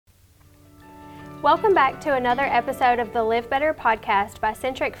Welcome back to another episode of the Live Better podcast by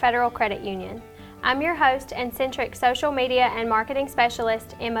Centric Federal Credit Union. I'm your host and Centric social media and marketing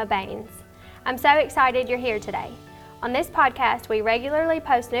specialist, Emma Baines. I'm so excited you're here today. On this podcast, we regularly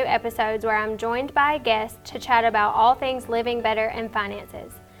post new episodes where I'm joined by a guest to chat about all things living better and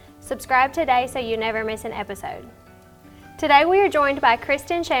finances. Subscribe today so you never miss an episode. Today we are joined by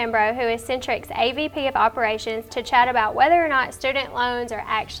Kristen Shambro, who is Centric's AVP of Operations, to chat about whether or not student loans are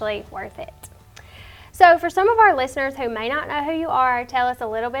actually worth it. So for some of our listeners who may not know who you are, tell us a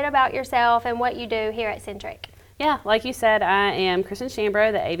little bit about yourself and what you do here at Centric. Yeah, like you said, I am Kristen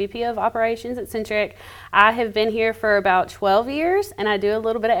Shambro, the AVP of Operations at Centric. I have been here for about 12 years, and I do a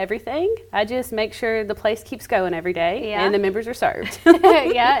little bit of everything. I just make sure the place keeps going every day, and the members are served.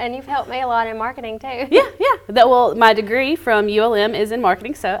 Yeah, and you've helped me a lot in marketing, too. Yeah. My degree from ULM is in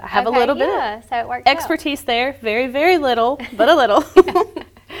marketing, so I have a little bit of so it works expertise there. Very, very little, but a little.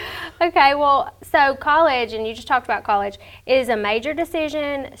 Okay, well, so college, and you just talked about college, is a major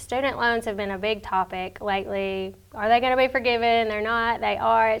decision. Student loans have been a big topic lately. Are they going to be forgiven? They're not. They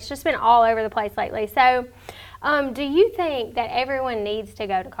are. It's just been all over the place lately. So do you think that everyone needs to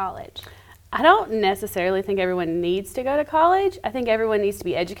go to college? I don't necessarily think everyone needs to go to college. I think everyone needs to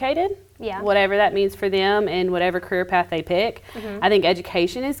be educated, whatever that means for them and whatever career path they pick. I think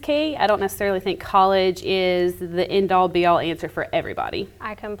education is key. I don't necessarily think college is the end-all, be-all answer for everybody.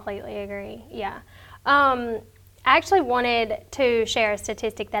 I completely agree, yeah. I actually wanted to share a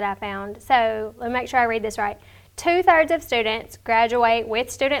statistic that I found. So let me make sure I read this right. 2/3 of students graduate with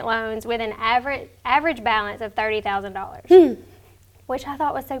student loans with an average balance of $30,000. Which I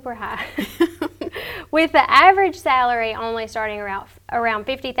thought was super high. With the average salary only starting around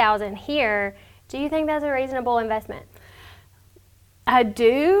 $50,000 here, do you think that's a reasonable investment? I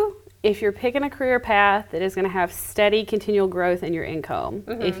do, if you're picking a career path that is going to have steady, continual growth in your income.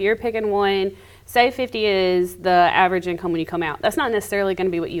 If you're picking one, say 50 is the average income when you come out. That's not necessarily going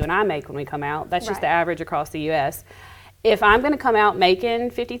to be what you and I make when we come out. That's just the average across the U.S. If I'm going to come out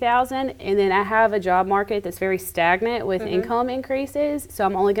making $50,000 and then I have a job market that's very stagnant with income increases, so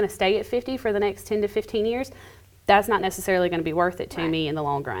I'm only going to stay at 50 for the next 10 to 15 years, that's not necessarily going to be worth it to me in the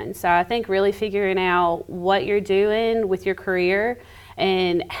long run. So I think really figuring out what you're doing with your career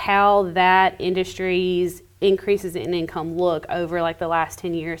and how that industry's increases in income look over like the last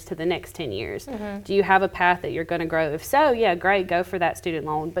 10 years to the next 10 years. Do you have a path that you're going to grow? If so, yeah, great, go for that student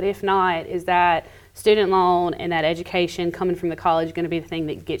loan. But if not, is that student loan and that education coming from the college going to be the thing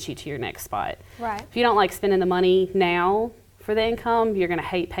that gets you to your next spot? Right. If you don't like spending the money now for the income, you're going to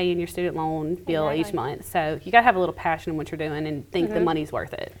hate paying your student loan bill each month. So you got to have a little passion in what you're doing and think the money's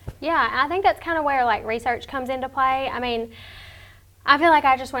worth it. Yeah, I think that's kind of where like research comes into play. I mean, I feel like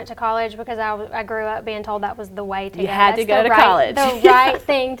I just went to college because I grew up being told that was the way to go. You had to go to college. The right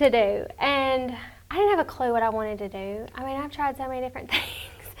thing to do. And I didn't have a clue what I wanted to do. I mean, I've tried so many different things.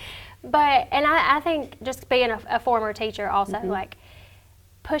 But, and I think just being a former teacher also, like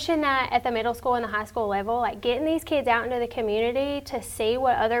pushing that at the middle school and the high school level, like getting these kids out into the community to see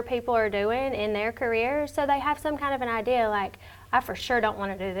what other people are doing in their careers so they have some kind of an idea like, I for sure don't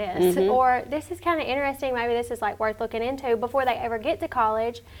want to do this, or this is kind of interesting, maybe this is like worth looking into before they ever get to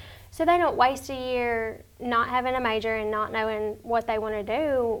college, so they don't waste a year not having a major and not knowing what they want to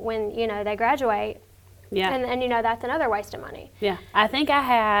do when, you know, they graduate. Yeah. And you know, that's another waste of money. Yeah. I think I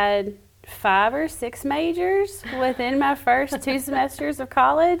had 5 or 6 majors within my first 2 semesters of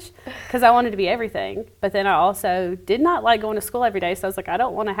college because I wanted to be everything. But then I also did not like going to school every day. So I was like, I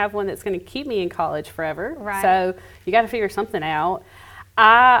don't want to have one that's going to keep me in college forever. Right. So you got to figure something out.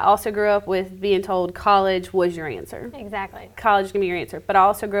 I also grew up with being told college was your answer. Exactly. College is going to be your answer. But I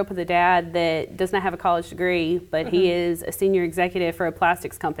also grew up with a dad that does not have a college degree, but he is a senior executive for a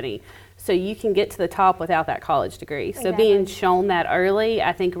plastics company. So you can get to the top without that college degree. Exactly. So being shown that early,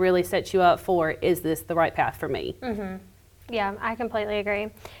 I think really sets you up for, is this the right path for me? Yeah, I completely agree.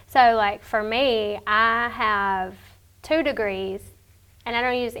 So like for me, I have 2 degrees and I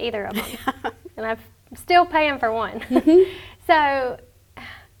don't use either of them. And I'm still paying for one. So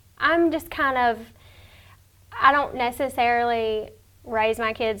I'm just kind of, I don't necessarily raise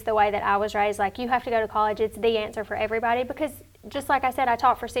my kids the way that I was raised. Like, you have to go to college. It's the answer for everybody. Because just like I said, I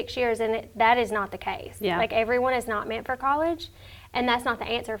taught for 6 years, and that is not the case. Yeah. Like, everyone is not meant for college, and that's not the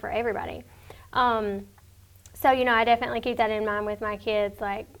answer for everybody. So, you know, I definitely keep that in mind with my kids.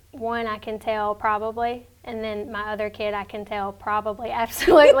 Like, one, I can tell probably, and then my other kid, I can tell probably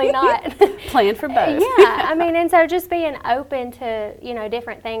absolutely not. Plan for both. Yeah, I mean, and so just being open to, you know,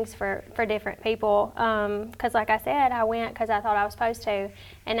 different things for different people. Because like I said, I went because I thought I was supposed to,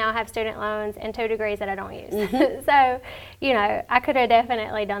 and now I have student loans and 2 degrees that I don't use. So, you know, I could have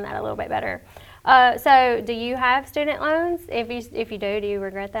definitely done that a little bit better. So do you have student loans? If you do you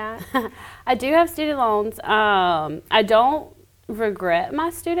regret that? I do have student loans. I don't regret my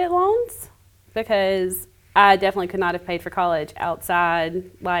student loans because I definitely could not have paid for college outside.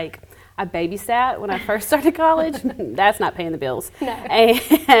 Like, I babysat when I first started college. That's not paying the bills. No.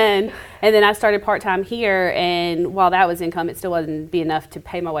 And then I started part-time here, and while that was income, it still wasn't be enough to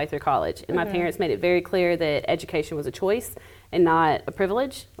pay my way through college. And my parents made it very clear that education was a choice and not a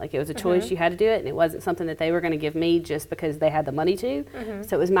privilege. Like, it was a choice, you had to do it, and it wasn't something that they were going to give me just because they had the money to.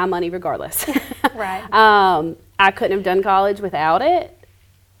 So it was my money regardless. Right. I couldn't have done college without it.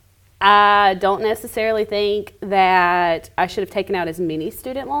 I don't necessarily think that I should have taken out as many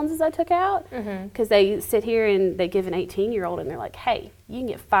student loans as I took out, because they sit here and they give an 18-year-old and they're like, hey, you can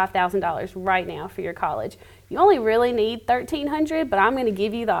get $5,000 right now for your college. You only really need $1,300, but I'm going to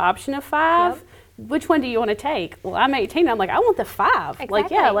give you the option of $5,000. Yep. Which one do you want to take? Well, I'm 18. I'm like, I want the $5,000. Exactly. Like,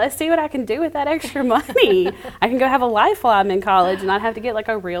 yeah, let's see what I can do with that extra money. I can go have a life while I'm in college and not have to get like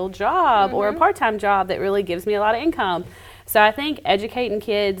a real job or a part-time job that really gives me a lot of income. So I think educating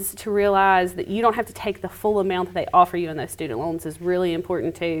kids to realize that you don't have to take the full amount that they offer you in those student loans is really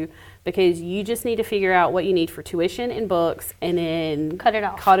important too, because you just need to figure out what you need for tuition and books and then cut it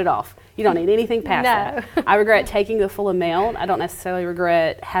off. You don't need anything past that. I regret taking the full amount. I don't necessarily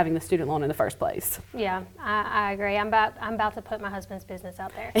regret having the student loan in the first place. Yeah, I agree. I'm about to put my husband's business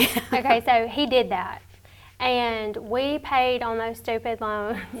out there. Okay, so he did that. And we paid on those stupid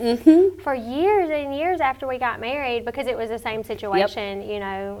loans for years and years after we got married, because it was the same situation. You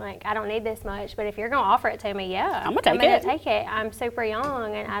know, like, I don't need this much, but if you're going to offer it to me, yeah, I'm going to take it. I'm super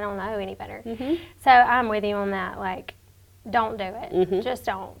young and I don't know any better. So I'm with you on that. Like, don't do it. Just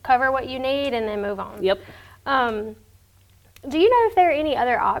don't. Cover what you need and then move on. Yep. Do you know if there are any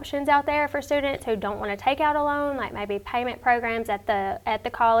other options out there for students who don't want to take out a loan, like maybe payment programs at the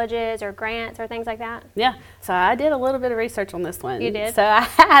colleges or grants or things like that? Yeah. So I did a little bit of research on this one. You did? So I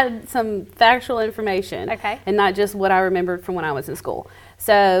had some factual information. Okay. And not just what I remembered from when I was in school.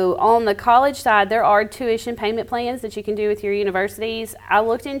 So on the college side, there are tuition payment plans that you can do with your universities. I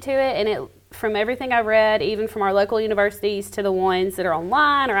looked into it, and from everything I read, even from our local universities to the ones that are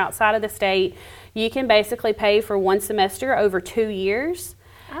online or outside of the state, you can basically pay for one semester over 2 years.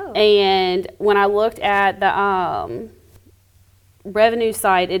 Oh. And when I looked at the revenue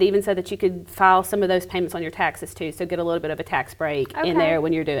site, it even said that you could file some of those payments on your taxes too, so get a little bit of a tax break in there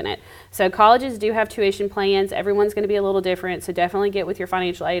when you're doing it. So colleges do have tuition plans. Everyone's going to be a little different, so definitely get with your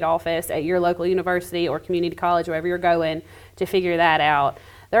financial aid office at your local university or community college, wherever you're going, to figure that out.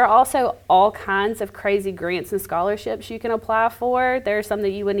 There are also all kinds of crazy grants and scholarships you can apply for. There are some that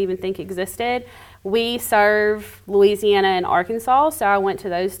you wouldn't even think existed. We serve Louisiana and Arkansas, so I went to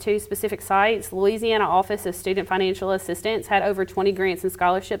those two specific sites. Louisiana Office of Student Financial Assistance had over 20 grants and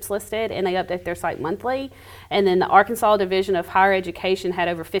scholarships listed, and they update their site monthly. And then the Arkansas Division of Higher Education had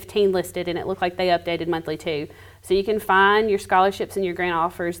over 15 listed, and it looked like they updated monthly too. So you can find your scholarships and your grant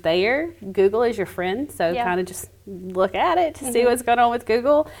offers there. Google is your friend, so kind of just look at it to see what's going on with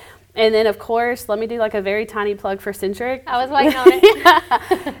Google. And then, of course, let me do like a very tiny plug for Centric. I was waiting on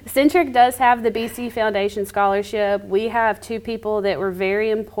it. Centric does have the BC Foundation Scholarship. We have two people that were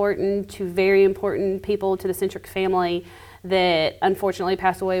very important people to the Centric family that unfortunately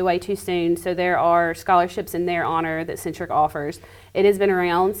passed away way too soon. So there are scholarships in their honor that Centric offers. It has been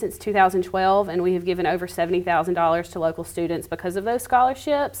around since 2012, and we have given over $70,000 to local students because of those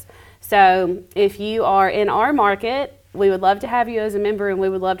scholarships. So if you are in our market, we would love to have you as a member, and we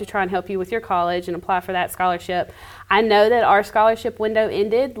would love to try and help you with your college and apply for that scholarship. I know that our scholarship window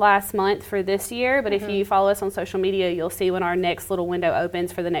ended last month for this year, but if you follow us on social media, you'll see when our next little window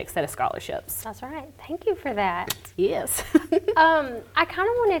opens for the next set of scholarships. That's right. Thank you for that. Yes. I kind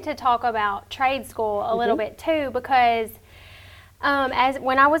of wanted to talk about trade school a little bit too, because as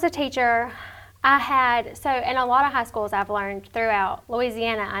when I was a teacher, I had, and a lot of high schools I've learned throughout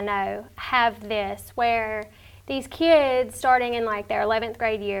Louisiana, I know, have this where these kids starting in like their 11th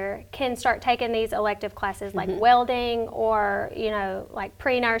grade year can start taking these elective classes like welding or, like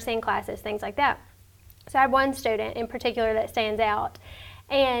pre-nursing classes, things like that. So I have one student in particular that stands out,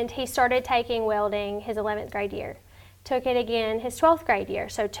 and he started taking welding his 11th grade year, took it again his 12th grade year,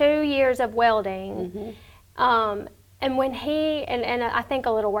 so 2 years of welding. And when he, and I think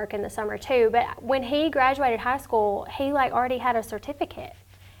a little work in the summer too, but when he graduated high school, he like already had a certificate.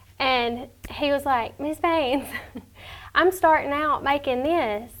 And he was like, Miss Baines, I'm starting out making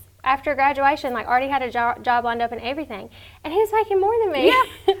this after graduation, like already had a job lined up and everything. And he was making more than me. Yeah.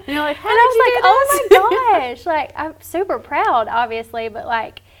 And you're like, and I was like, oh my gosh. Like, I'm super proud, obviously, but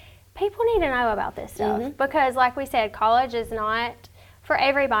like, people need to know about this stuff because like we said, college is not for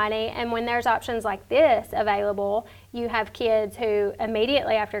everybody. And when there's options like this available, you have kids who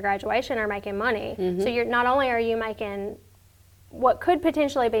immediately after graduation are making money. So you're not only are you making what could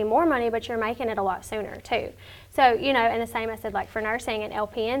potentially be more money, but you're making it a lot sooner too. So, you know, and the same I said, like for nursing and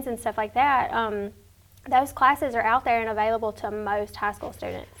LPNs and stuff like that, those classes are out there and available to most high school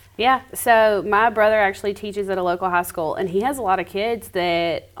students. Yeah, so my brother actually teaches at a local high school, and he has a lot of kids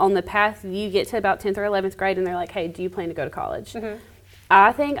that on the path you get to about 10th or 11th grade, and they're like, hey, do you plan to go to college?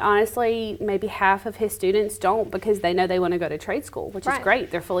 I think, honestly, maybe half of his students don't because they know they want to go to trade school, which is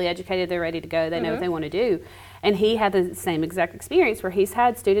great. They're fully educated. They're ready to go. They know what they want to do. And he had the same exact experience where he's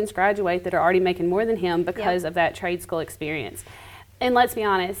had students graduate that are already making more than him because of that trade school experience. And let's be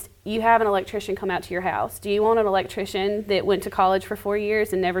honest, you have an electrician come out to your house. Do you want an electrician that went to college for 4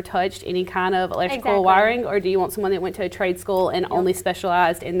 years and never touched any kind of electrical wiring? Or do you want someone that went to a trade school and only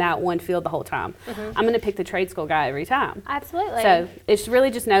specialized in that one field the whole time? I'm going to pick the trade school guy every time. Absolutely. So it's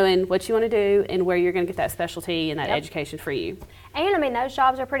really just knowing what you want to do and where you're going to get that specialty and that education for you. And I mean, those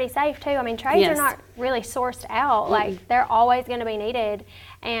jobs are pretty safe too. I mean, trades are not really sourced out. Like, they're always going to be needed.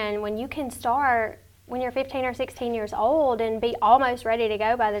 And when you can start when you're 15 or 16 years old and be almost ready to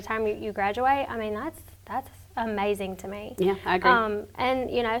go by the time you graduate, I mean, that's amazing to me. Yeah, I agree.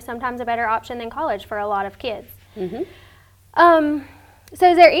 And, you know, sometimes a better option than college for a lot of kids. So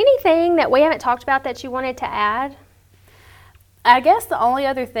is there anything that we haven't talked about that you wanted to add? I guess the only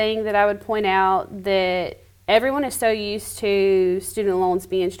other thing that I would point out that everyone is so used to student loans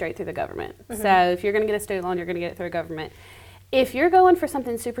being straight through the government. So if you're going to get a student loan, you're going to get it through the government. If you're going for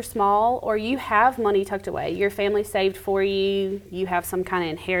something super small or you have money tucked away, your family saved for you, you have some kind of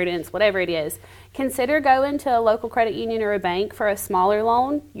inheritance, whatever it is, consider going to a local credit union or a bank for a smaller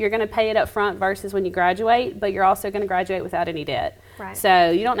loan. You're going to pay it up front versus when you graduate, but you're also going to graduate without any debt. Right. So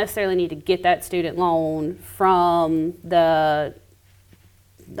you don't necessarily need to get that student loan from the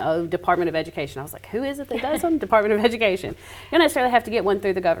Department of Education. I was like, who is it that does them? Department of Education. You don't necessarily have to get one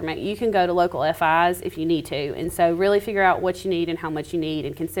through the government. You can go to local FIs if you need to. And so really figure out what you need and how much you need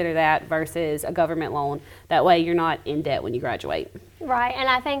and consider that versus a government loan. That way you're not in debt when you graduate. Right. And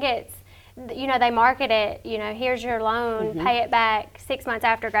I think it's, you know, they market it, you know, here's your loan, pay it back 6 months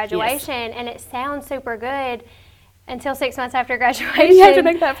after graduation. And it sounds super good until 6 months after graduation. You have to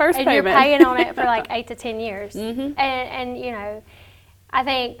make that first payment. And you're paying on it for like 8 to 10 years. And you know, I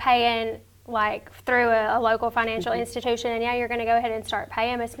think paying like through a local financial institution, and you're going to go ahead and start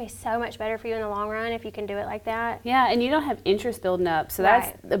paying. It's going to be so much better for you in the long run if you can do it like that. Yeah, and you don't have interest building up. So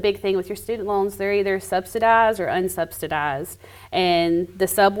that's the big thing with your student loans. They're either subsidized or unsubsidized. And the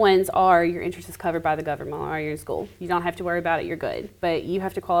sub ones are your interest is covered by the government while you're in school. You don't have to worry about it. You're good. But you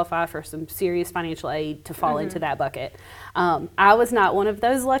have to qualify for some serious financial aid to fall into that bucket. I was not one of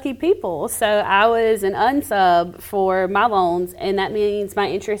those lucky people. So I was an unsub for my loans, and that means my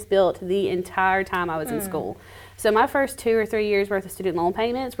interest built the entire time I was in school. So my first 2 or 3 years worth of student loan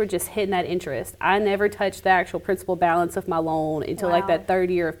payments were just hitting that interest. I never touched the actual principal balance of my loan until like that third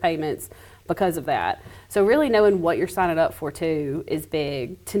year of payments because of that. So really knowing what you're signing up for too is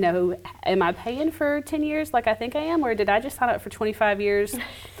big. To know, am I paying for 10 years like I think I am, or did I just sign up for 25 years?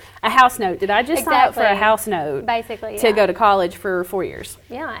 A house note. Did I just sign up for a house note basically to go to college for 4 years?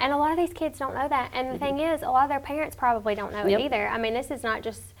 Yeah, and a lot of these kids don't know that. And the thing is, a lot of their parents probably don't know it either. I mean, this is not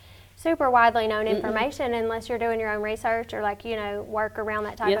just super widely known information unless you're doing your own research or like, you know, work around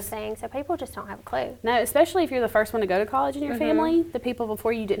that type of thing. So people just don't have a clue. No, especially if you're the first one to go to college in your family. The people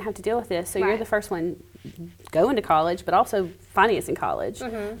before you didn't have to deal with this. So you're the first one going to college, but also financing college.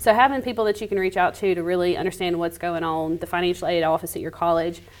 So having people that you can reach out to really understand what's going on, the financial aid office at your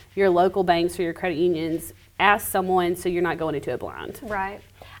college, your local banks or your credit unions, ask someone so you're not going into it blind. Right.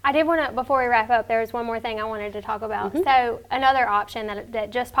 I did want to, before we wrap up, there was one more thing I wanted to talk about. So another option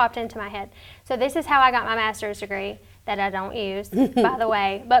that just popped into my head. So this is how I got my master's degree that I don't use, by the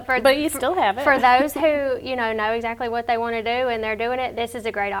way. But you still have it. For those who, you know exactly what they want to do and they're doing it, this is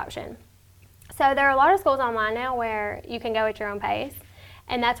a great option. So there are a lot of schools online now where you can go at your own pace,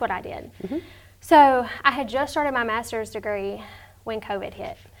 and that's what I did. So I had just started my master's degree when COVID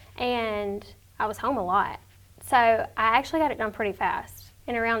hit, and I was home a lot. So I actually got it done pretty fast.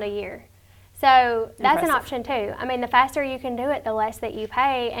 In around a year. So that's an option too. I mean, the faster you can do it, the less that you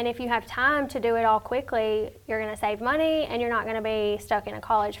pay. And if you have time to do it all quickly, you're going to save money and you're not going to be stuck in a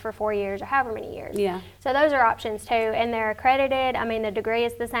college for 4 years or however many years. Yeah. So those are options too. And they're accredited. I mean, the degree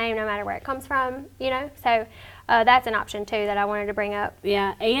is the same no matter where it comes from, you know. So that's an option too that I wanted to bring up.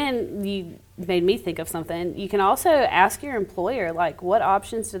 Yeah. And you made me think of something. You can also ask your employer, like, what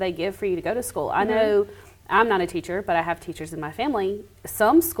options do they give for you to go to school? I know I'm not a teacher, but I have teachers in my family.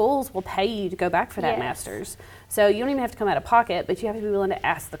 Some schools will pay you to go back for that Yes. master's. So you don't even have to come out of pocket, but you have to be willing to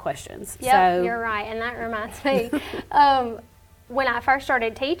ask the questions. Yep, So, you're right. And that reminds me, when I first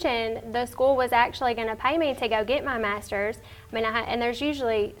started teaching, the school was actually going to pay me to go get my master's. I mean, and there's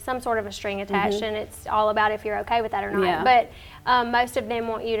usually some sort of a string attached, and it's all about if you're okay with that or not. Yeah. But most of them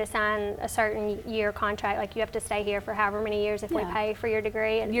want you to sign a certain year contract, like you have to stay here for however many years if we Yeah. pay for your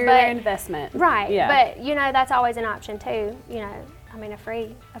degree. You're their investment. Right. Yeah. But, that's always an option too. I mean, a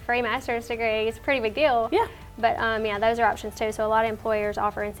free master's degree is a pretty big deal. Yeah. But, those are options too. So a lot of employers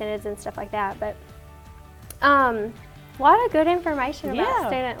offer incentives and stuff like that. But, a lot of good information about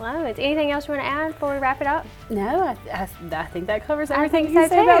student loans. Anything else you want to add before we wrap it up? No, I think that covers everything think you so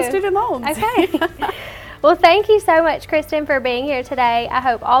said about too. student loans. Okay. Well, thank you so much, Kristen, for being here today. I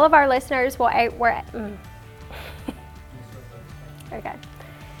hope all of our listeners Okay.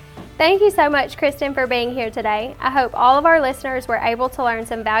 Thank you so much, Kristen, for being here today. I hope all of our listeners were able to learn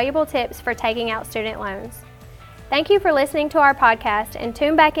some valuable tips for taking out student loans. Thank you for listening to our podcast, and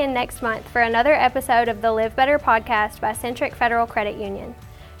tune back in next month for another episode of the Live Better podcast by Centric Federal Credit Union.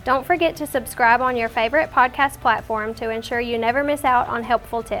 Don't forget to subscribe on your favorite podcast platform to ensure you never miss out on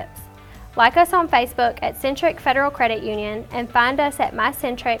helpful tips. Like us on Facebook at Centric Federal Credit Union, and find us at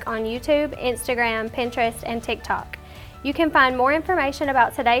MyCentric on YouTube, Instagram, Pinterest, and TikTok. You can find more information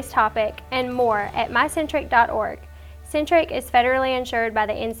about today's topic and more at mycentric.org. Centric is federally insured by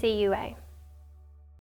the NCUA.